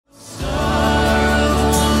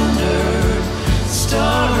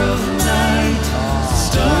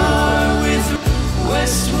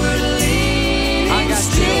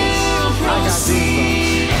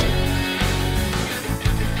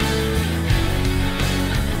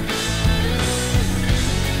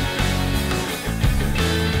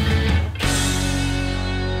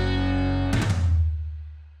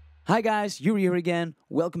Hi guys, Yuri here again.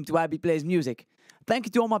 Welcome to IB Plays Music. Thank you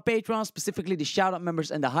to all my patrons, specifically the shoutout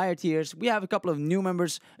members and the higher tiers. We have a couple of new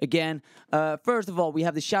members again. First of all, we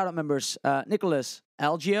have the shoutout members, Nicholas,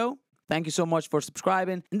 ALGEO. Thank you so much for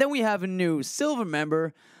subscribing. And then we have a new silver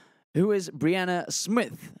member, who is BRIANNA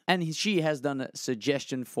Smith. And she has done a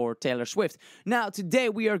suggestion for Taylor Swift. Now, today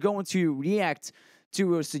we are going to react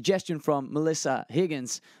to a suggestion from Melissa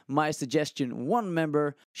Higgins, my suggestion 1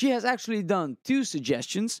 member. She has actually done 2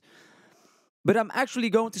 suggestions, but I'm actually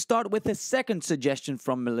going to start with a second suggestion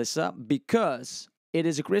from Melissa because it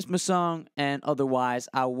is a Christmas song and otherwise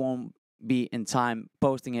I won't be in time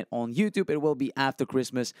posting it on YouTube. It will be after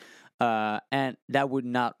Christmas and that would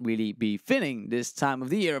not really be fitting this time of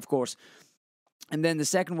the year, of course. And then the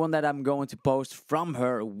second one that I'm going to post from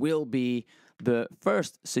her will be the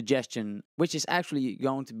first suggestion, which is actually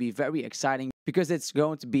going to be very exciting because it's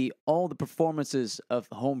going to be all the performances of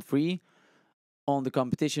Home Free on the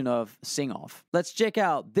competition of Sing Off. Let's check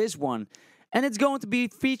out this one. And it's going to be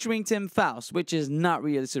featuring Tim Foust, which is not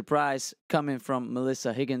really a surprise coming from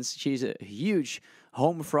Melissa Higgins. She's a huge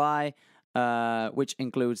Home Fry, which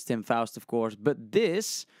includes Tim Foust, of course. But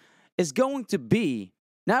this is going to be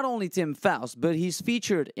not only Tim Foust, but he's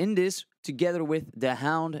featured in this together with the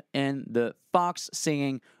Hound and the Fox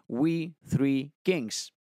singing We Three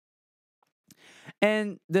Kings.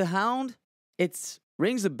 And the Hound, it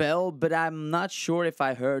rings a bell, but I'm not sure if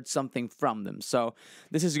I heard something from them. So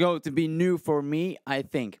this is going to be new for me, I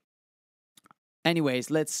think.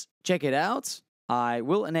 Anyways, let's check it out. I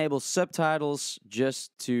will enable subtitles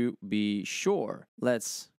just to be sure.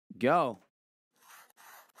 Let's go.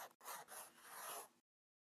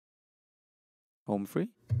 Home Free?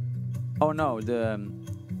 Oh no, the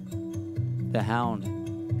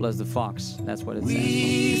Hound plus the Fox. That's what it says.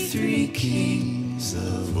 We three kings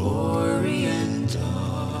of Orient.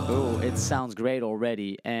 Oh, it sounds great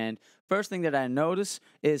already. And first thing that I notice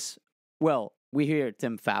is, well, we hear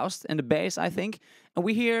Tim Foust in the bass, I think, and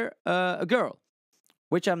we hear a girl,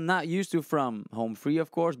 which I'm not used to from Home Free,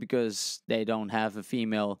 of course, because they don't have a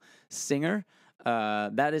female singer.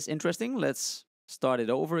 That is interesting. Let's start it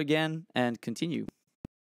over again and continue.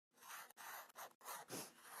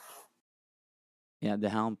 Yeah, the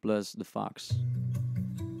Hound plus the Fox.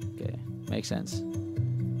 Okay, makes sense.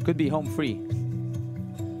 Could be Home Free.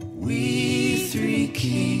 We three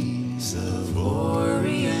kings of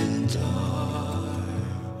Orient are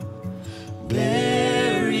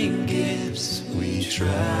bearing gifts, we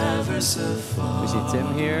traverse afar. We see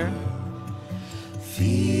Tim here.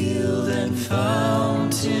 Field and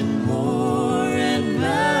fountain, moor and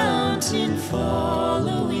mountain,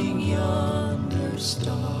 following yonder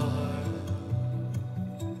star.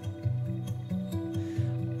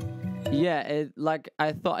 Yeah, like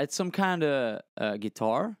I thought it's some kind of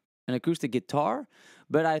guitar, an acoustic guitar,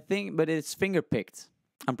 but it's finger picked.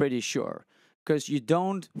 I'm pretty sure because you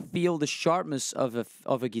don't feel the sharpness of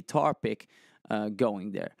a guitar pick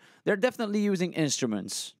going there. They're definitely using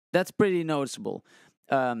instruments. That's pretty noticeable.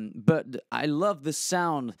 But I love the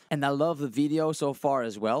sound and I love the video so far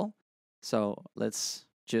as well. So let's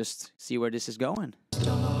just see where this is going. The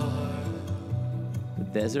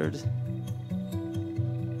desert.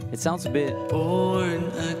 It sounds a bit born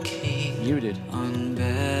a king muted. On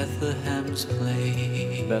Bethlehem's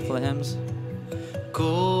plain. Bethlehem's.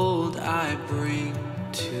 Gold I bring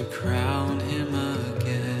to crown him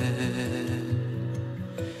again.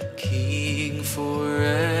 King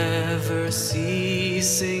forever,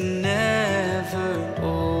 ceasing never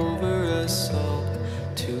over us all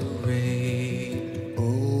to reign.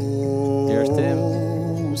 Oh, here's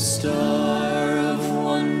Tim. Star of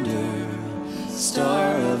wonder,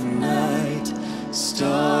 star of night,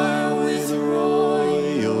 star with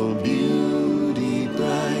royal beauty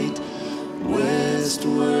bright,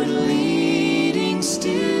 westward leading,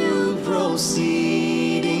 still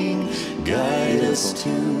proceeding, guide us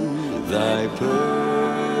to thy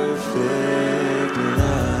perfect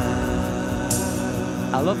light.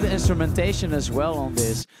 I love the instrumentation as well on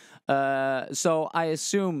this. So I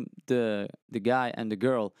assume the guy and the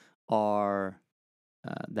girl are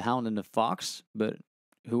the Hound and the Fox, but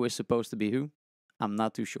who is supposed to be who? I'm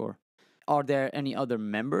not too sure. Are there any other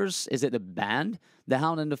members? Is it a band, the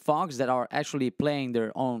Hound and the Fox, that are actually playing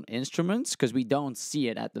their own instruments? Because we don't see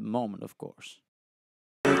it at the moment, of course.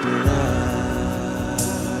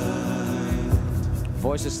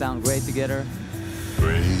 Voices sound great together.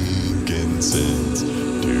 Frankincense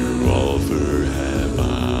to offer have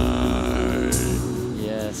I.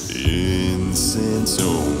 Yes. Incense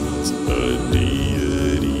owns a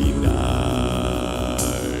deity nigh.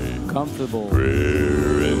 Comfortable.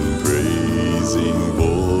 Prayer and praising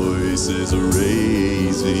voice voices are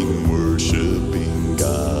raising, worshiping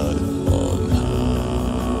God on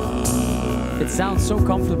high. It sounds so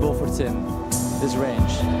comfortable for Tim, this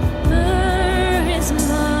range. Myrrh is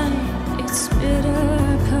mine, its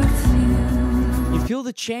bitter perfume. You feel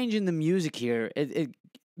the change in the music here. It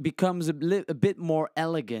becomes a bit more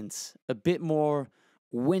elegant, a bit more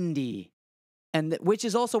windy, and which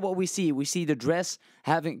is also what we see. We see the dress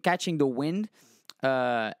catching the wind,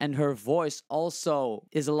 and her voice also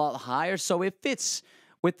is a lot higher, so it fits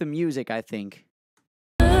with the music, I think.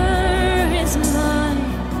 Myrrh is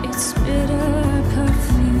mine, its bitter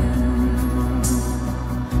perfume.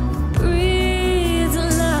 Breathes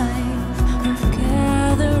life of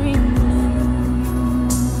gathering bloom.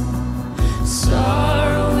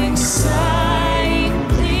 Sorrowing, sighing,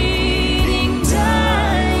 bleeding,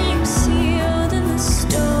 dying, sealed in the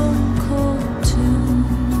stone cold tomb.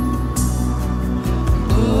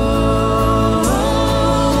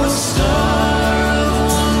 Oh, star of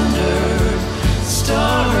wonder,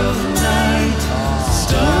 star of night,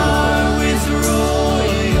 star with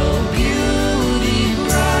royal beauty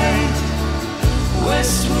bright,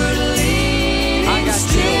 westward leading,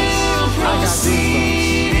 still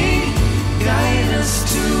proceeding, guide us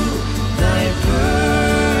to thy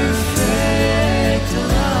perfect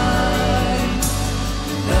light,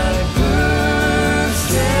 thy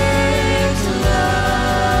perfect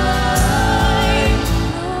light.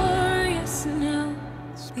 Glorious now,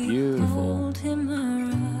 beautiful. behold him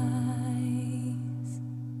arise.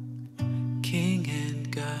 King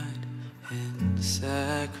and God and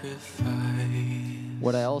sacrifice.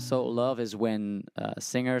 What I also love is when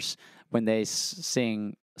singers, when they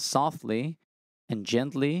sing softly and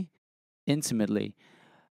gently, intimately,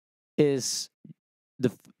 is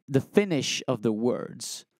the finish of the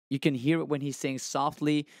words. You can hear it when he sings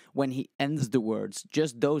softly, when he ends the words.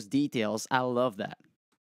 Just those details, I love that.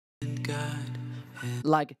 And God and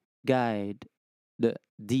Like guide, the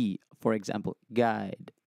D, for example,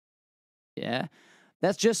 guide. Yeah,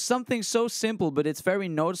 that's just something so simple, but it's very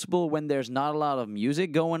noticeable when there's not a lot of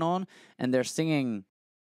music going on and they're singing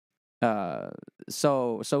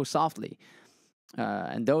so softly,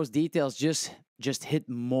 and those details just hit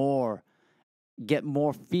more, get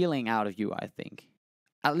more feeling out of you, I think.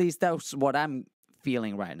 At least that's what I'm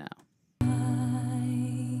feeling right now.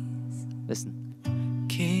 Listen.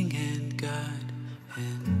 King and God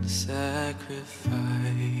and sacrifice.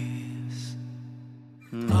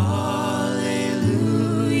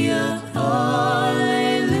 Alleluia,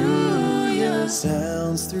 alleluia.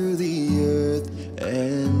 Sounds through the earth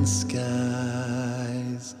and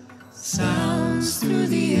skies. Sounds through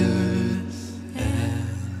the earth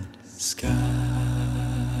and sky.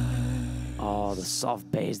 Oh, the soft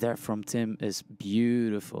bass there from Tim is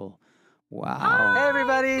beautiful. Wow. Hey,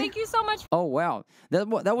 everybody. Thank you so much. Oh, wow. That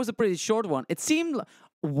was a pretty short one. It seemed...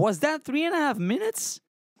 Was that 3.5 minutes?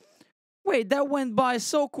 Wait, that went by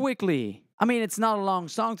so quickly. I mean, it's not a long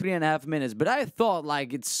song, 3.5 minutes, but I thought,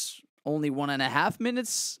 like, it's only 1.5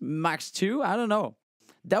 minutes, max 2. I don't know.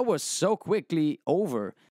 That was so quickly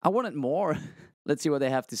over. I wanted more. Let's see what they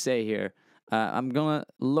have to say here. I'm gonna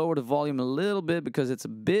lower the volume a little bit because it's a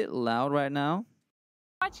bit loud right now.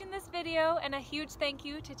 Watching this video, and a huge thank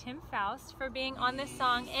you to Tim Foust for being on this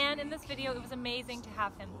song and in this video. It was amazing to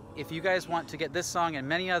have him. If you guys want to get this song and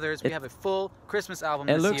many others, we have a full Christmas album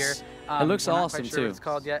It this looks- year. it looks we're not awesome, quite sure too. what it's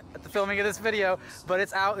called yet at the filming of this video, but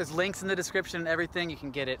it's out. There's links in the description and everything. You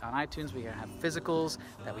can get it on iTunes. We have physicals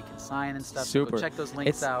that we can sign and stuff. So Super. go check those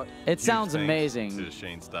links It's- out. It sounds Huge thanks amazing. to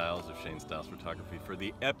Shane Styles of Shane Styles Photography for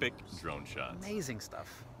the epic drone shots. Amazing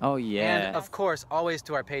stuff. Oh, yeah. And of course, always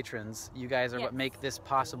to our patrons. You guys are what Yes. make this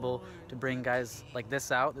possible to bring guys like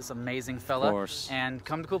this out, this amazing fella, course. and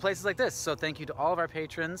come to cool places like this. So thank you to all of our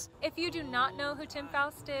patrons. If you do not know who Tim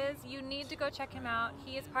Foust is, you need to go check him out.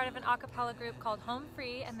 He is part of an a cappella group called Home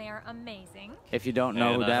Free, and they are amazing. If you don't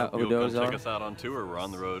know and who, I hope who you'll those come are. check us out on tour. We're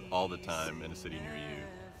on the road all the time in a city near you.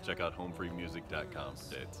 Check out homefreemusic.com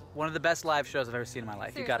for dates. One of the best live shows I've ever seen in my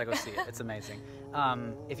life. You gotta go see it. It's amazing.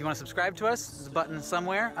 If you want to subscribe to us, there's a button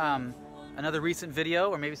somewhere. Another recent video,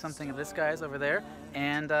 or maybe something of this guy's over there.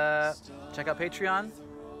 And check out Patreon,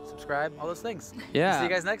 subscribe, all those things. Yeah. See you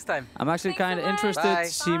guys next time. I'm actually Thanks so kind of much. interested Bye. to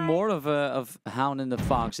see Bye. more of Hound and the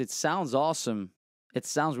Fox. It sounds awesome. It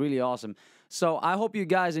sounds really awesome. So I hope you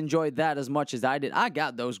guys enjoyed that as much as I did. I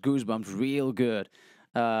got those goosebumps real good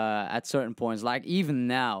at certain points, like even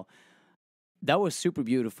now. That was super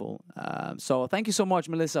beautiful. So thank you so much,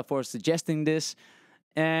 Melissa, for suggesting this.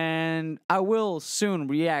 And I will soon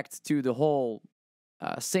react to the whole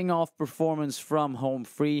sing-off performance from Home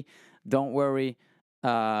Free. Don't worry.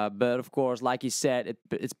 But of course, like you said,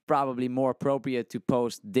 it's probably more appropriate to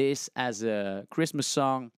post this as a Christmas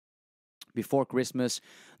song before Christmas,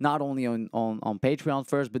 not only on Patreon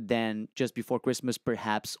first, but then just before Christmas,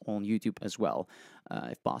 perhaps on YouTube as well,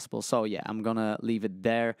 if possible. So yeah, I'm gonna leave it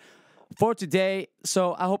there for today.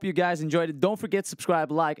 So I hope you guys enjoyed it. Don't forget to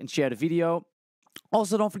subscribe, like, and share the video.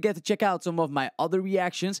 Also, don't forget to check out some of my other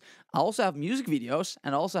reactions. I also have music videos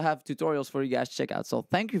and I also have tutorials for you guys to check out. So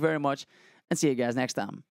thank you very much and see you guys next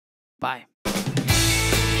time. Bye.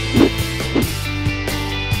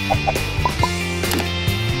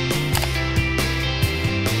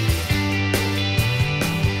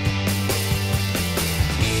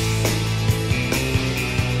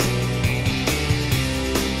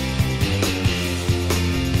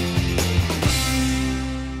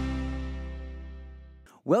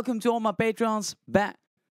 Welcome to all my patrons.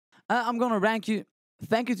 I'm gonna rank you.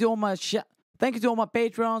 Thank you to all my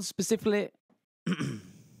patrons, specifically.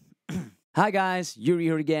 Hi guys, Yuri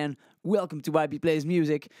here again. Welcome to YB Plays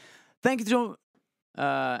Music. Thank you to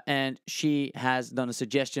and she has done a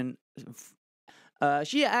suggestion.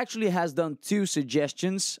 She actually has done 2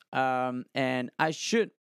 suggestions, and I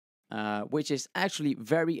should, which is actually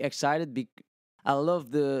very excited. I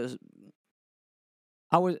love the.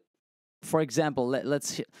 For example,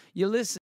 let's you listen.